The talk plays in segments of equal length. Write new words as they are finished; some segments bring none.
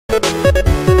Hey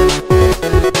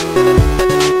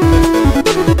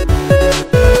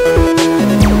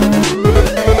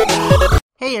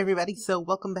everybody, so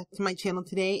welcome back to my channel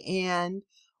today, and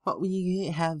what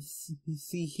we have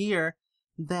see here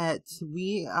that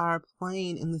we are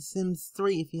playing in The Sims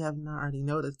 3, if you have not already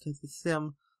noticed, because the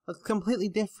sim looks completely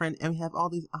different, and we have all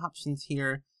these options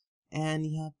here, and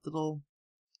you have the little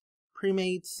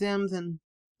pre-made Sims and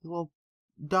the little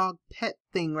dog pet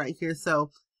thing right here,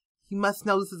 so you must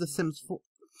know this is The Sims 4.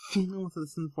 What's The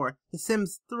Sims 4? The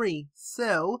Sims 3.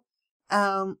 So,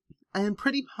 I am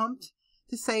pretty pumped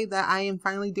to say that I am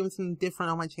finally doing something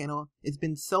different on my channel. It's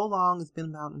been so long. It's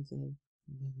been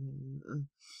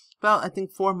about I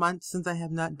think 4 months since I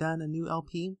have not done a new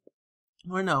LP.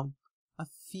 Or no, a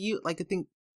few, like I think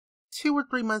 2 or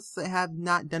 3 months I have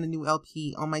not done a new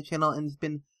LP on my channel, and it's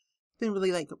been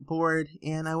really like bored,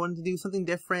 and I wanted to do something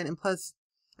different. And plus,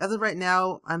 as of right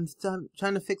now, I'm still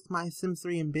trying to fix my Sims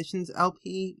 3 Ambitions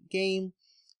LP game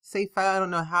save file. I don't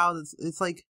know how it's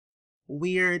like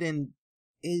weird and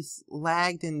is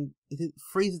lagged and it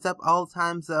freezes up all the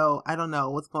time, so I don't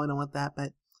know what's going on with that,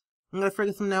 but I'm gonna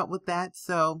figure something out with that.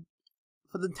 So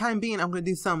for the time being, I'm gonna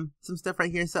do some stuff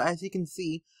right here. So as you can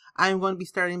see, I'm going to be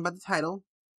starting by the title,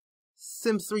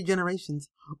 Sims 3 Generations.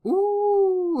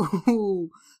 Ooh!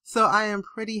 So I am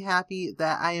pretty happy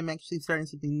that I am actually starting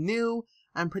something new.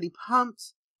 I'm pretty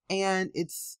pumped, and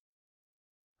it's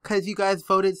because you guys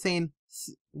voted saying,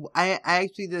 I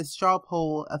actually did a straw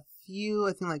poll a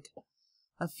few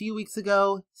weeks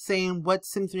ago saying what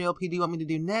Sims 3 LP do you want me to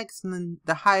do next, and then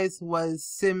the highest was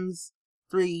Sims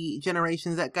 3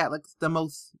 Generations. That got like the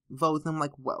most votes, and I'm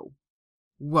like, whoa,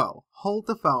 hold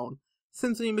the phone.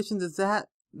 Sims 3 Ambitions, is that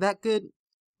good?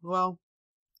 Well,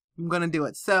 I'm gonna do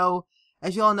it. So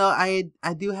as you all know, I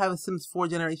do have a Sims 4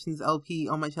 Generations LP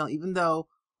on my channel. Even though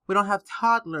we don't have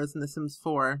toddlers in the Sims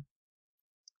 4,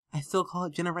 I still call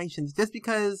it Generations, just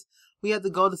because we had the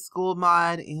go to school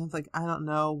mod, and it's like, I don't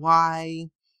know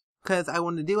why, because I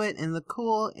wanted to do it and look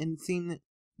cool and seem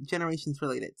Generations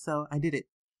related, so I did it.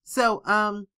 So,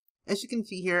 as you can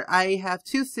see here, I have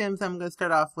 2 Sims I'm going to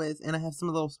start off with, and I have some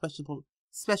little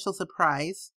special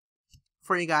surprise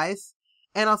for you guys.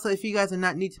 And also, if you guys are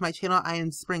not new to my channel, I am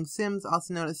SpringSims,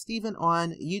 also known as Steven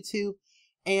on YouTube,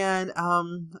 and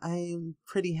I'm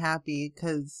pretty happy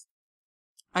because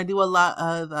I do a lot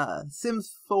of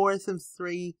Sims 4, Sims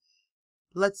 3,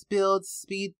 Let's Build,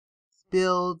 Speed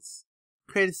Builds,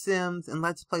 Creative Sims, and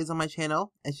Let's Plays on my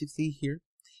channel, as you see here.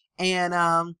 And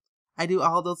I do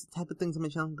all those type of things on my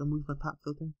channel. I'm gonna move my pop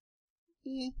filter.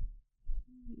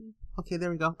 Okay,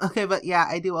 there we go. Okay, but yeah,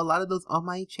 I do a lot of those on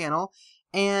my channel,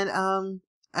 and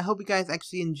I hope you guys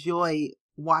actually enjoy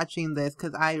watching this,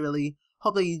 because I really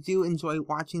hope that you do enjoy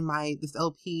watching this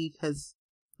LP, because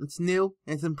it's new,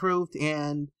 it's improved,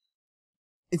 and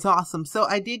it's awesome. So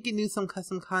I did get some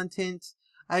custom content.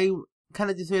 I kind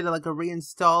of just did like a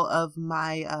reinstall of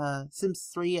my Sims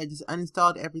 3. I just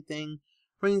uninstalled everything,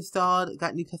 reinstalled,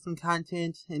 got new custom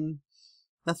content, and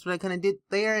that's what I kind of did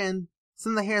there. And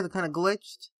some of the hairs are kind of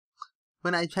glitched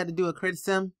when I tried to do a crit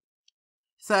sim.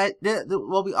 So there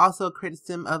will be also a crit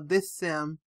sim of this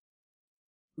sim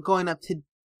going up to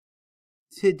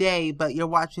today, but you're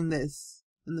watching this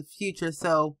in the future,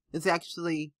 so it's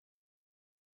actually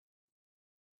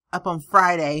up on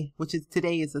Friday, which is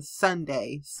today is a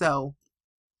Sunday. So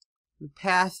the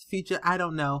past, future, I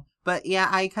don't know, but yeah,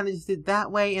 I kind of just did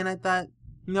that way, and I thought,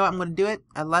 you know what, I'm gonna do it.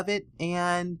 I love it,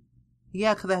 and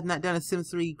yeah, because I have not done a Sims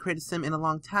 3 Creative Sim in a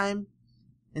long time.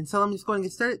 And so I'm just going to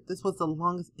get started. This was the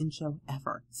longest intro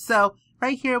ever. So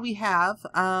right here we have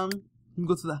go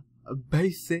to the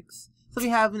basics. So we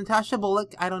have Natasha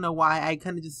Bullock. I don't know why, I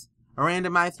kind of just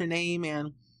randomized her name,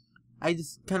 and I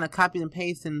just kind of copied and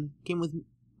pasted, and came with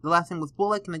the last name was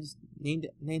Bullock, and I just named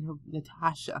her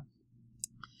Natasha.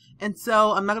 And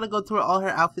so I'm not gonna go through all her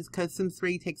outfits because Sims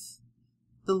 3 takes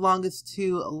the longest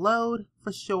to load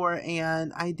for sure,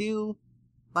 and I do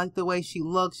like the way she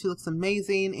looks. She looks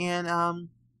amazing, and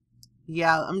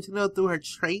yeah, I'm just gonna go through her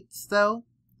traits though,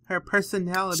 her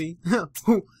personality.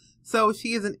 So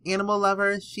she is an animal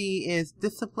lover. She is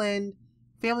disciplined,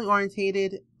 family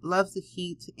orientated, loves the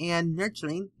heat, and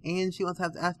nurturing, and she wants to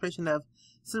have the aspiration of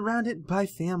surrounded by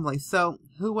family. So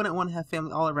who wouldn't want to have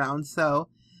family all around? So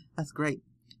that's great.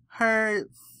 Her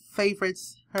favorite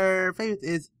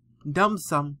is Dum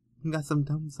Sum. Got some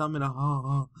Dum Sum in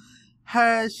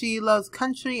a she loves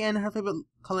country, and her favorite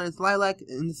color is lilac,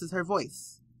 and this is her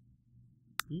voice.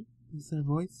 This is her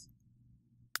voice.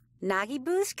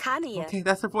 Nagibush Kania. Okay,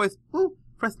 that's her voice. Woo!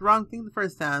 Pressed the wrong thing the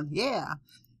first time. Yeah.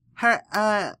 Her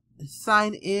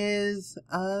sign is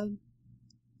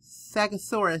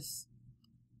Sagosaurus.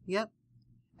 Yep.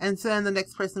 And so then the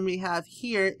next person we have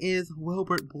here is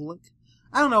Wilbert Bullock.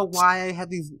 I don't know why I have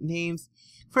these names.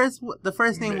 The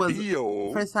first name was,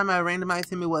 first time I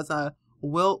randomized him, it was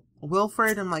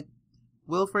Wilfred. I'm like,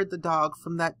 Wilfred the dog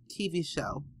from that TV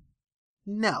show.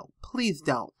 No, please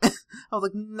don't. I was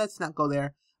like, let's not go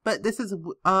there. But this is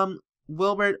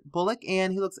Wilbert Bullock,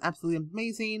 and he looks absolutely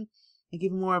amazing. I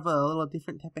give him more of a little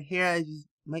different type of hair, as you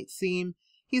might seem.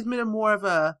 He's been more of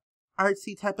a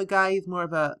artsy type of guy. He's more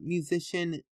of a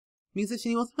musician. He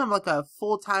wants to become like a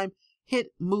full-time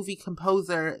hit movie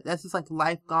composer. That's his like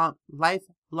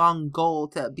lifelong goal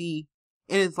to be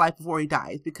in his life before he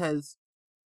dies, because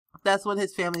that's what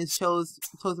his family has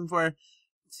chosen for.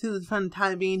 From the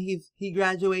time being, he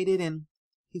graduated and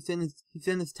he's in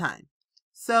his time.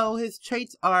 So his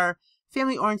traits are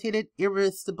family-oriented,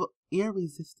 irresistible,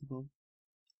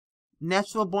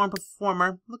 natural-born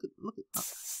performer. Look at,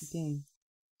 oh,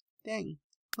 dang.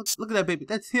 Look at that baby.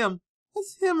 That's him.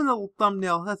 That's him in the little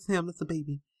thumbnail. That's him. That's the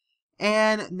baby.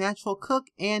 And natural cook,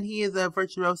 and he is a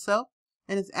virtuoso.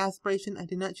 And his aspiration, I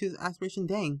did not choose aspiration.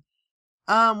 Dang.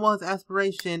 Well, his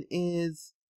aspiration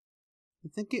is,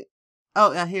 here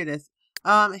it is.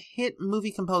 Hit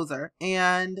movie composer.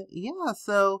 And yeah,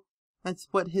 so that's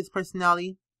what his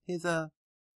personality, his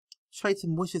traits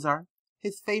and wishes are.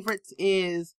 His favorites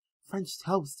is French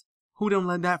toast. Who don't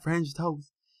love that French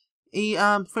toast? He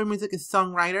for music is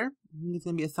songwriter. He's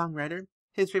gonna be a songwriter.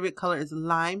 His favorite color is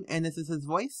lime, and this is his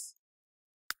voice.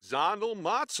 Zondel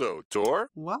Matzo, Tor.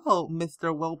 Wow,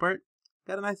 Mr. Wilbert.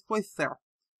 Got a nice voice there.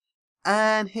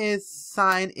 And his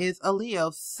sign is a Leo.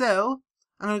 So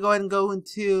I'm going to go ahead and I'm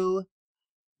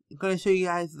going to show you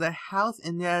guys their house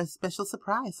and their special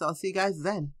surprise. So I'll see you guys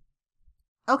then.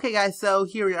 Okay, guys, so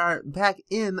here we are back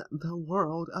in the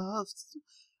world of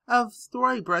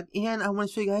Storybrooke. And I want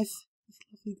to show you guys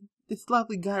this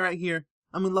lovely guy right here.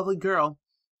 Lovely girl.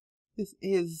 This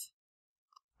is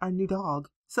our new dog.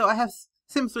 So I have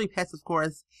Sims 3 pets, of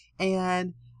course.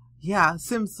 And yeah,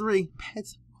 Sims 3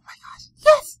 pets. Oh my gosh.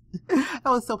 Yes!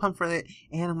 I was so pumped for it.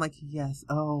 And I'm like, yes.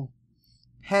 Oh.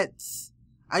 Pets.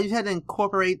 I just had to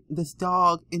incorporate this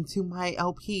dog into my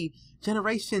LP.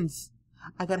 Generations.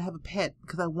 I gotta have a pet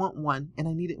because I want one and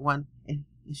I needed one. And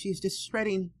she's just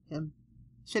shredding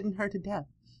her to death.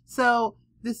 So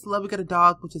this lovely got a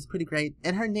dog, which is pretty great.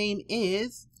 And her name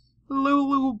is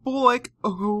LuLu Bullock.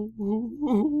 Oh,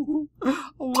 LuLu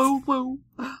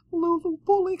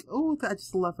Bullock. Oh, I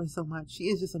just love her so much. She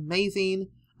is just amazing.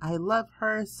 I love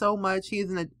her so much.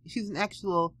 She's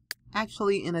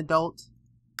actually an adult.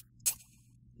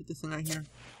 Put this thing right here.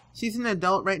 She's an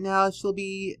adult right now. She'll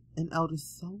be an elder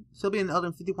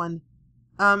in 51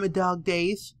 dog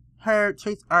days. Her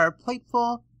traits are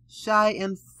playful, shy,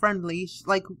 and friendly.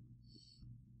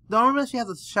 The only reason she has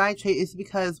a shy trait is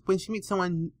because when she meets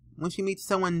someone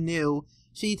new,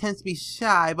 she tends to be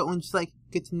shy, but when she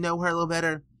get to know her a little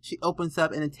better, she opens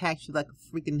up and attacks you like a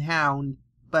freaking hound.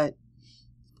 But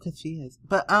because she is.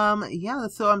 But yeah,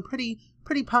 so I'm pretty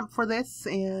pumped for this,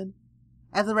 and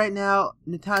as of right now,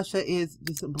 Natasha is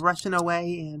just brushing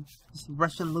away and just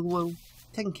brushing LuLu,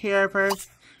 taking care of her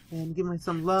and giving her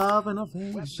some love and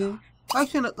affection.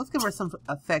 Actually, let's give her some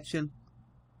affection.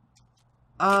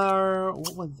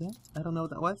 What was that? I don't know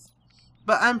what that was.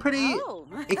 But I'm pretty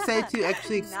excited to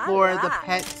actually explore the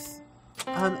pets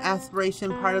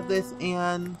aspiration part of this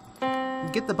and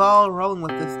get the ball rolling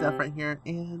with this stuff right here.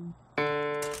 And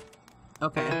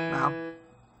okay, wow.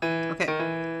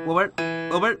 Okay,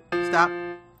 Wilbert, stop.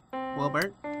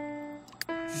 Wilbert,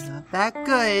 not that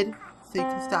good. So you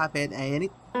can stop it.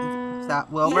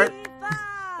 Stop, Wilbert.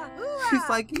 She's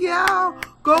like, yeah,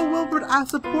 go Wilbert, I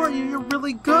support you. You're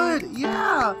really good.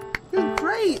 Yeah, you're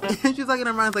great. And she's like in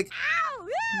her mind like,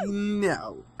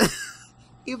 no.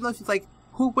 Even though she's like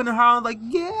hooping her hound like,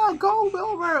 yeah, go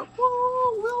Wilbert.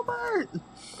 Woo, Wilbert.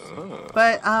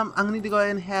 But I'm gonna need to go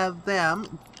ahead and have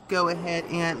them go ahead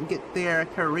and get their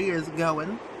careers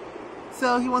going.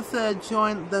 So he wants to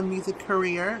join the music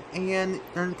career and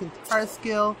learn the guitar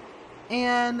skill,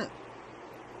 and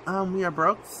we are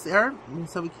broke, sir,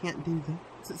 so we can't do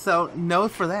that. So no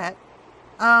for that.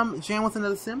 Jan wants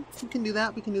another sim. We can do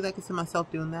that. We can do that. I can see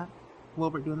myself doing that.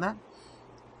 Wilbert doing that.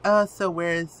 So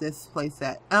where is this place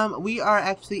at? We are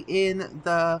actually in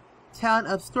the town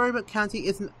of Storybrooke County.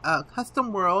 It's a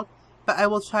custom world, but I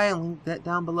will try and link that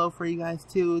down below for you guys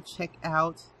to check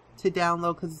out, to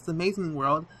download, because it's an amazing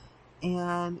world.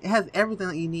 And it has everything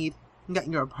that you need. You got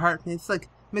your apartment. It's like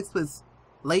mixed with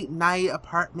late night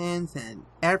apartments and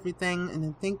everything. And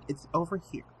I think it's over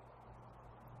here.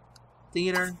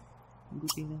 Theater.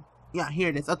 Yeah, here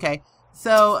it is. Okay.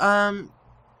 So,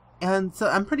 and so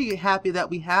I'm pretty happy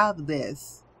that we have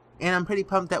this. And I'm pretty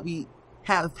pumped that we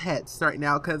have pets right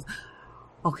now because,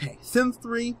 okay, Sims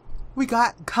 3, we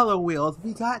got color wheels,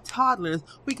 we got toddlers,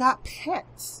 we got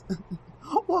pets.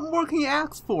 What more can you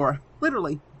ask for?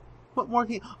 Literally. What more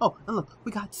can you... Oh, and look,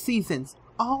 we got seasons.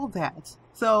 All that.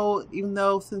 So, even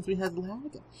though Sims 3 has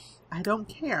lag, I don't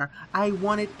care. I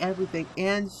wanted everything.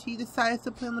 And she decides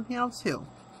to play on the piano too.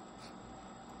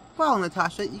 Well,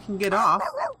 Natasha, you can get off.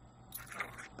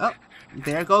 Oh,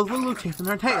 there goes LuLu chasing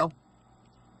her tail.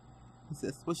 What's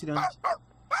this? What's she doing?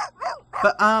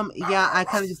 But, yeah, I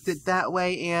kind of just did that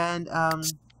way, and,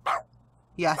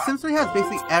 yeah, Sims 3 has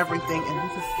basically everything, and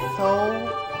this is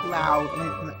so loud. I need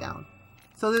to turn it down.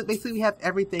 So, basically, we have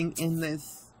everything in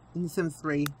this, in the Sims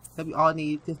 3 that we all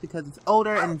need, just because it's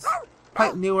older and it's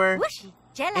quite newer.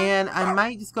 And I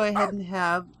might just go ahead and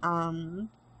have,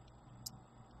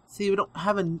 see, we don't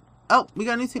have a, oh, we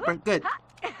got a newspaper. Good.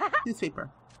 Newspaper.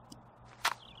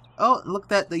 Oh, look at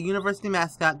that, the university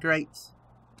mascot. Great.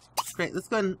 Great. Let's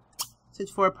go ahead and search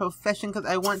for a profession because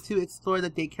I want to explore the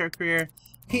daycare career.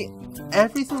 Okay,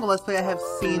 every single Let's Play I have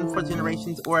seen for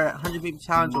Generations or 100 Baby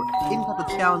Challenge or any type of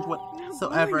challenge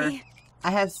whatsoever,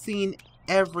 I have seen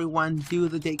everyone do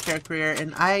the daycare career,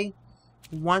 and I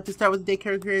want to start with the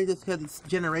daycare career just because it's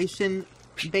generation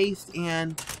based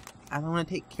and I don't want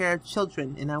to take care of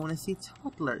children and I want to see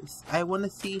toddlers. I want to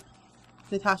see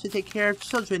Natasha take care of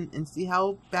children and see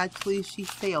how badly she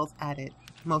fails at it.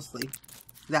 Mostly.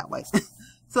 That way.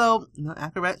 So, no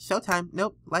acrobat, showtime,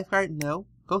 nope. Lifeguard, no.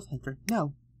 Ghost hunter,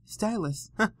 no.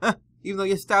 Stylist, even though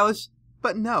you're stylish,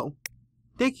 but no.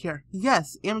 Daycare,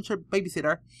 yes. Amateur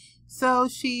babysitter. So,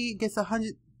 she gets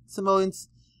 100 simoleons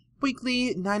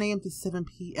weekly, 9 a.m. to 7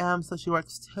 p.m. So, she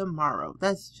works tomorrow.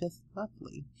 That's just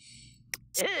lovely.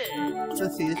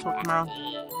 Let's see, this work tomorrow.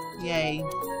 Yay.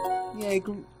 Yay.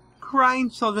 Crying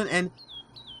children and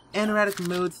erratic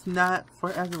moods, not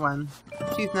for everyone.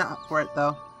 She's not up for it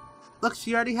though. Look,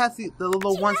 she already has the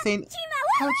little one saying,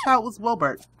 have a child with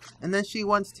Wilbert. And then she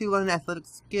wants to learn athletic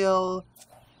skill.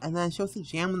 And then she wants to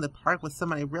jam in the park with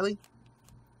somebody. Really?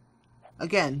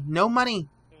 Again, no money.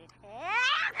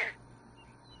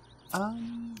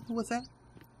 Who was that?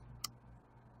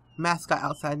 Mascot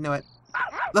outside, knew it.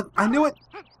 Look, I knew it!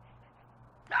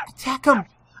 Attack him!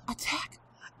 Attack!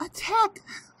 Attack!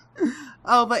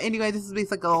 Oh, but anyway, this is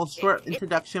basically like a little short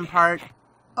introduction part.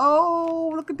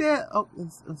 Oh, look at that! Oh,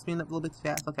 I'm speeding up a little bit too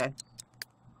fast. Okay.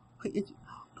 Wait,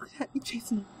 look at that! You're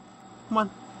chasing her. Come on.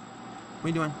 What are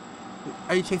you doing?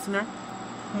 Are you chasing her?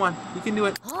 Come on, you can do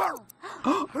it. Oh!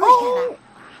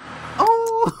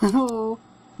 Oh!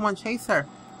 Come on, chase her.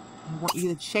 I want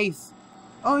you to chase.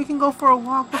 Oh, you can go for a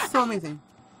walk. That's so amazing.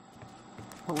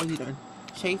 What was he doing?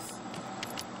 Chase.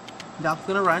 Doc's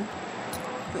gonna run.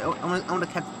 I'm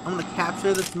gonna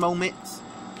capture this moment.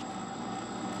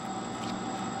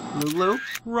 LuLu,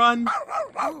 run!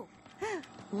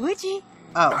 Would you?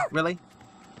 Oh, really?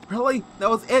 Really? That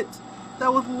was it.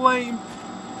 That was lame.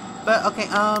 But okay,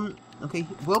 okay.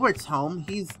 Wilbert's home.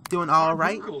 He's doing all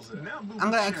right.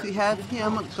 I'm gonna actually have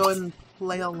him go ahead and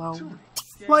play alone.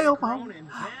 Play alone.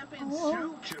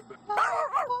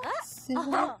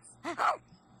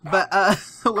 But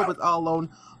Wilbert's all alone,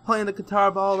 playing the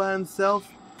guitar all by himself.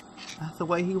 That's the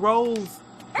way he rolls.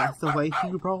 That's the way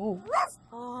he rolls.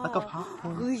 Like a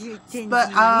popcorn.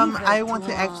 But I want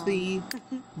to actually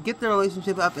get the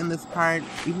relationship up in this part,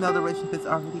 even though the relationship is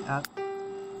already up.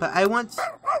 But I want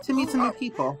to meet some new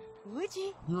people.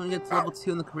 You want to get to level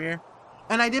 2 in the career.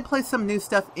 And I did place some new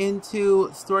stuff into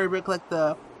Storybrick, like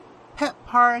the pet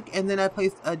park, and then I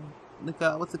placed a, like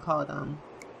a, what's it called?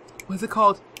 What's it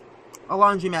called? A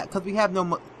laundromat, because we have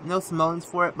no simoleons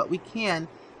for it, but we can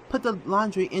put the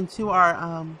laundry into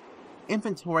our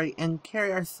inventory and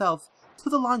carry ourselves to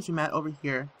the laundromat over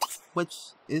here,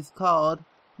 which is called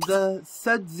the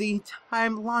Sudsy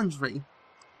Time Laundry.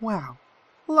 Wow.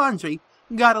 Laundry.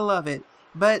 Gotta love it.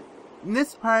 But in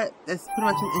this part, that's pretty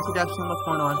much an introduction of what's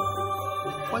going on.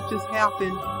 What just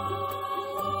happened?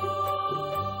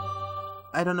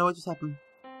 I don't know what just happened.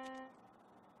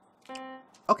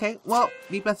 Okay, well,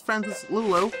 be best friends with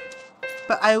LuLu.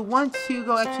 But I want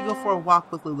to actually go for a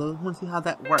walk with LuLu. I want to see how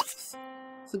that works.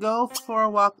 So go for a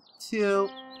walk to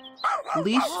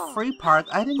Leash Free Park.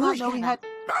 I did not know we had...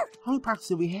 How many parks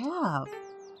do we have?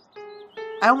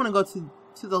 I want to go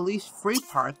to the Leash Free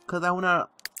Park because I want to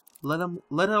let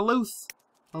her loose.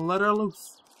 Let her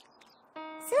loose.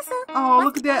 Oh,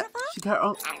 look at that. She got her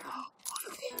own...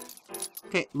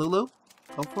 Okay, LuLu,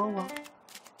 go for a walk.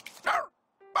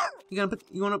 You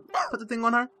wanna put the thing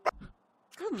on her?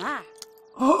 Come on.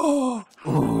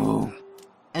 Oh!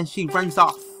 And she runs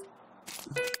off.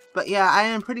 But yeah, I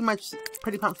am pretty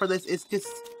pumped for this. It's just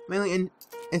mainly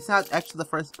it's not actually the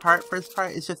first part. First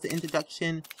part is just the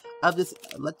introduction of this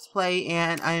Let's Play,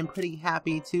 and I am pretty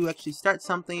happy to actually start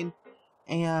something.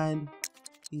 And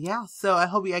yeah, so I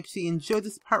hope you actually enjoyed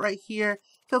this part right here.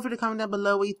 Feel free to comment down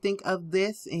below what you think of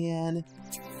this, and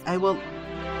I will...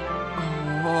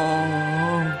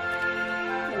 Oh,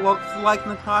 looks like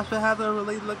Natasha hasn't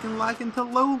really looking like into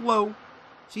LuLu.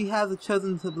 She has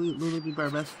chosen to LuLu be her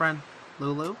best friend.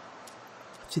 LuLu?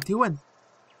 What you doing?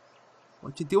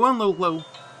 What you doing, LuLu?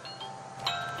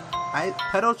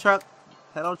 Pedal truck.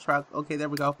 Pedal truck. Okay, there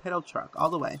we go. Pedal truck. All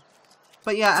the way.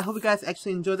 But yeah, I hope you guys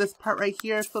actually enjoyed this part right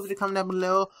here. Feel free to comment down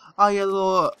below all your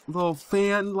little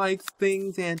fan-likes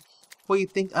things and what you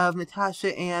think of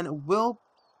Natasha and Wilbert.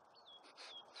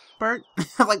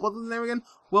 Like, what's his name again?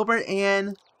 Wilbert,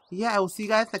 and yeah, I will see you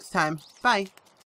guys next time. Bye.